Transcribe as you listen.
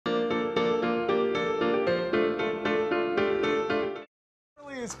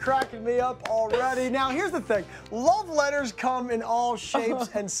is cracking me up already. Now, here's the thing. Love letters come in all shapes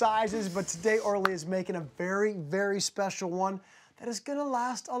and sizes, but today Orly is making a very, very special one that is going to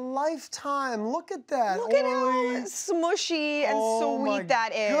last a lifetime. Look at that, Look Orly. at how smushy and sweet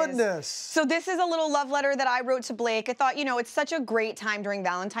that is. Goodness. So this is a little love letter that I wrote to Blake. I thought, you know, it's such a great time during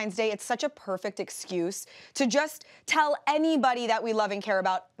Valentine's Day. It's such a perfect excuse to just tell anybody that we love and care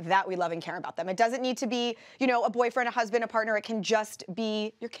about that we love and care about them. It doesn't need to be, you know, a boyfriend, a husband, a partner. It can just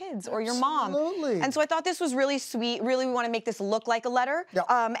be your kids or your mom. Absolutely. And so I thought this was really sweet. Really, we want to make this look like a letter. Yeah.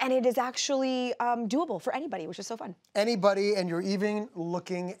 And it is actually doable for anybody, which is so fun. Anybody, and you're even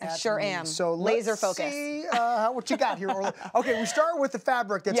looking at Sure me. am. So Laser let's focus. see what you got here, Orly. Okay, we start with the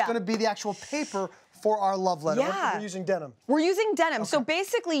fabric that's going to be the actual paper for our love letter. Yeah. We're using denim. We're using denim. Okay. So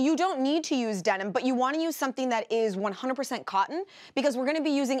basically, you don't need to use denim, but you want to use something that is 100% cotton because we're going to be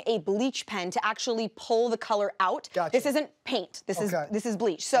using a bleach pen to actually pull the color out. Gotcha. This isn't paint. This is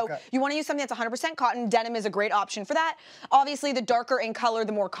bleach. So you want to use something that's 100% cotton. Denim is a great option for that. Obviously, the darker in color,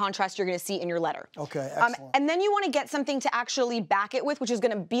 the more contrast you're going to see in your letter. Okay, excellent. And then you want to get something to actually back it with, which is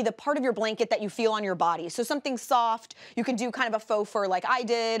going to be the part of your blanket that you feel on your body. So something soft. You can do kind of a faux fur like I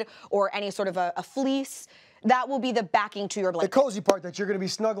did, or any sort of a fleece. That will be the backing to your blanket. The cozy part that you're going to be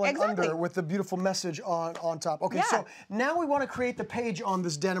snuggling Exactly. under with the beautiful message on top. Okay, Yeah. so now we want to create the page on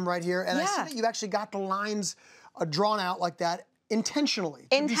this denim right here, and I see that you actually got the lines drawn out like that intentionally.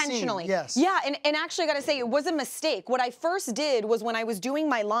 Intentionally. Yes. Yeah, and actually I gotta say, it was a mistake. What I first did was when I was doing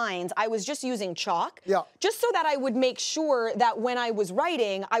my lines, I was just using chalk. Yeah. Just so that I would make sure that when I was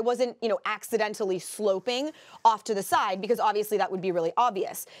writing, I wasn't, you know, accidentally sloping off to the side, because obviously that would be really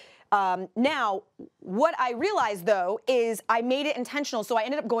obvious. Now, what I realized though is I made it intentional, so I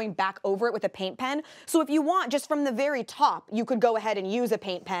ended up going back over it with a paint pen. So if you want, just from the very top, you could go ahead and use a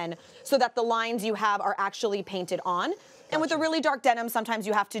paint pen so that the lines you have are actually painted on. And with a really dark denim, sometimes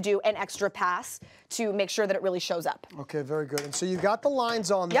you have to do an extra pass to make sure that it really shows up. Okay, very good. And so you've got the lines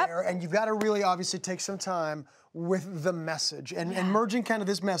on there, and you've got to really obviously take some time with the message and merging kind of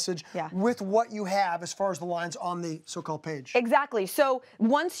this message with what you have as far as the lines on the so-called page. Exactly. So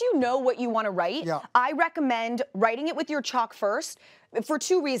once you know what you want to write, I recommend writing it with your chalk first. For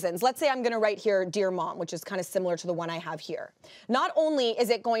two reasons. Let's say I'm going to write here, Dear Mom, which is kind of similar to the one I have here. Not only is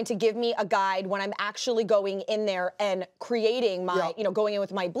it going to give me a guide when I'm actually going in there and creating my, you know, going in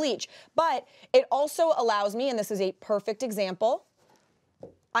with my bleach, but it also allows me, and this is a perfect example,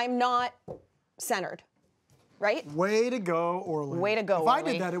 I'm not centered. Right? Way to go, Orly. Way to go, If Orly. I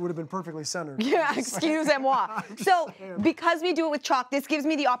did that, it would have been perfectly centered. Yeah, excusez-moi. So, because we do it with chalk, this gives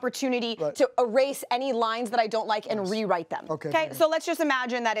me the opportunity to erase any lines that I don't like and rewrite them. Okay, so let's just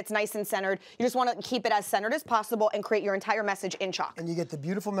imagine that it's nice and centered. You just want to keep it as centered as possible and create your entire message in chalk. And you get the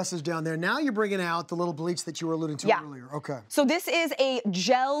beautiful message down there. Now you're bringing out the little bleach that you were alluding to earlier. Okay. So this is a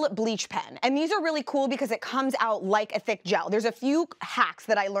gel bleach pen, and these are really cool because it comes out like a thick gel. There's a few hacks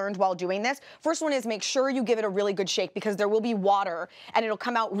that I learned while doing this. First one is make sure you give it a really good shake, because there will be water and it'll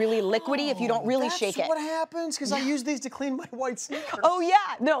come out really liquidy if you don't really shake it. That's what happens, because I use these to clean my white sneakers. Oh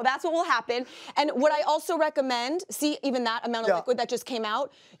yeah, no, that's what will happen. And what I also recommend, see even that amount of liquid that just came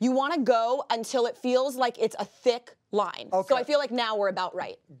out, you want to go until it feels like it's a thick line. So I feel like now we're about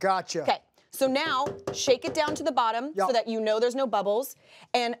right. Gotcha. Okay. So now, shake it down to the bottom so that you know there's no bubbles.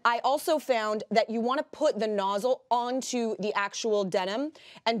 And I also found that you want to put the nozzle onto the actual denim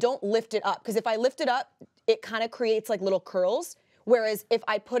and don't lift it up. Because if I lift it up, it kind of creates like little curls. Whereas if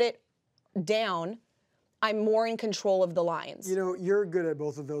I put it down, I'm more in control of the lines. You know, you're good at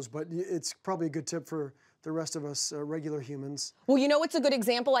both of those, but it's probably a good tip for the rest of us regular humans. Well, you know what's a good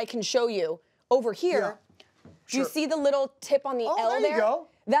example I can show you? Over here, do you see the little tip on the L there? There you go.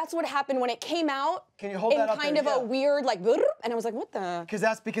 That's what happened when it came out. Can you hold that up kind there? of a weird, like, and I was like, what the?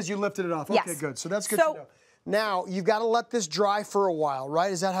 Because you lifted it off. Yes. Okay, good. So that's good to know. Now, you've got to let this dry for a while,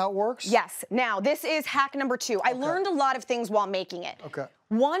 right? Is that how it works? Yes. Now, this is hack number 2. I learned a lot of things while making it. Okay.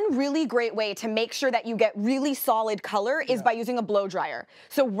 One really great way to make sure that you get really solid color is by using a blow dryer.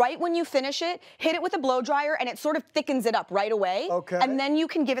 So right when you finish it, hit it with a blow dryer and it sort of thickens it up right away. Okay. And then you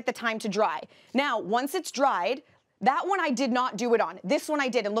can give it the time to dry. Now, once it's dried, that one I did not do it on. This one I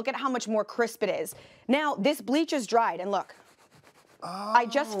did, and look at how much more crisp it is. Now, this bleach is dried, and look. I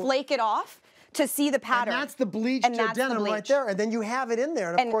just flake it off to see the pattern. And that's the bleached denim right there, and then you have it in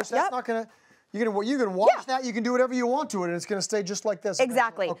there. And of course, that's not going to, you can wash that, you can do whatever you want to it, and it's going to stay just like this.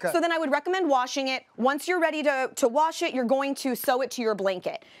 Exactly. Okay. So then I would recommend washing it. Once you're ready to wash it, you're going to sew it to your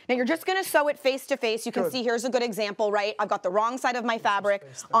blanket. Now you're just going to sew it face to face. You can see here's a good example, right? I've got the wrong side of my fabric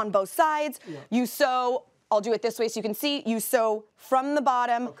on both sides. You sew, I'll do it this way so you can see, you sew from the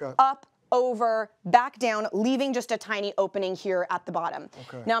bottom up over, back down, leaving just a tiny opening here at the bottom.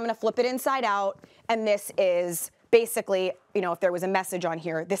 Okay. Now I'm gonna flip it inside out, and this is basically, you know, if there was a message on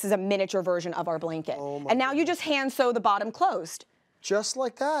here, this is a miniature version of our blanket. And now you just hand sew the bottom closed. Just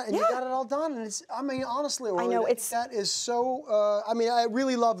like that, and you got it all done. And it's, I mean, honestly, Orly, I know, that is so, I mean, I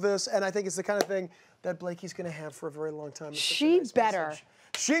really love this, and I think it's the kind of thing that Blakey's gonna have for a very long time. She better. Message.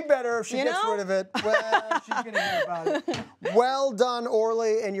 She better if she gets rid of it. Well, she's gonna hear about it. Well done,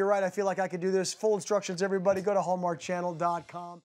 Orly, and you're right, I feel like I could do this. Full instructions, everybody, go to hallmarkchannel.com.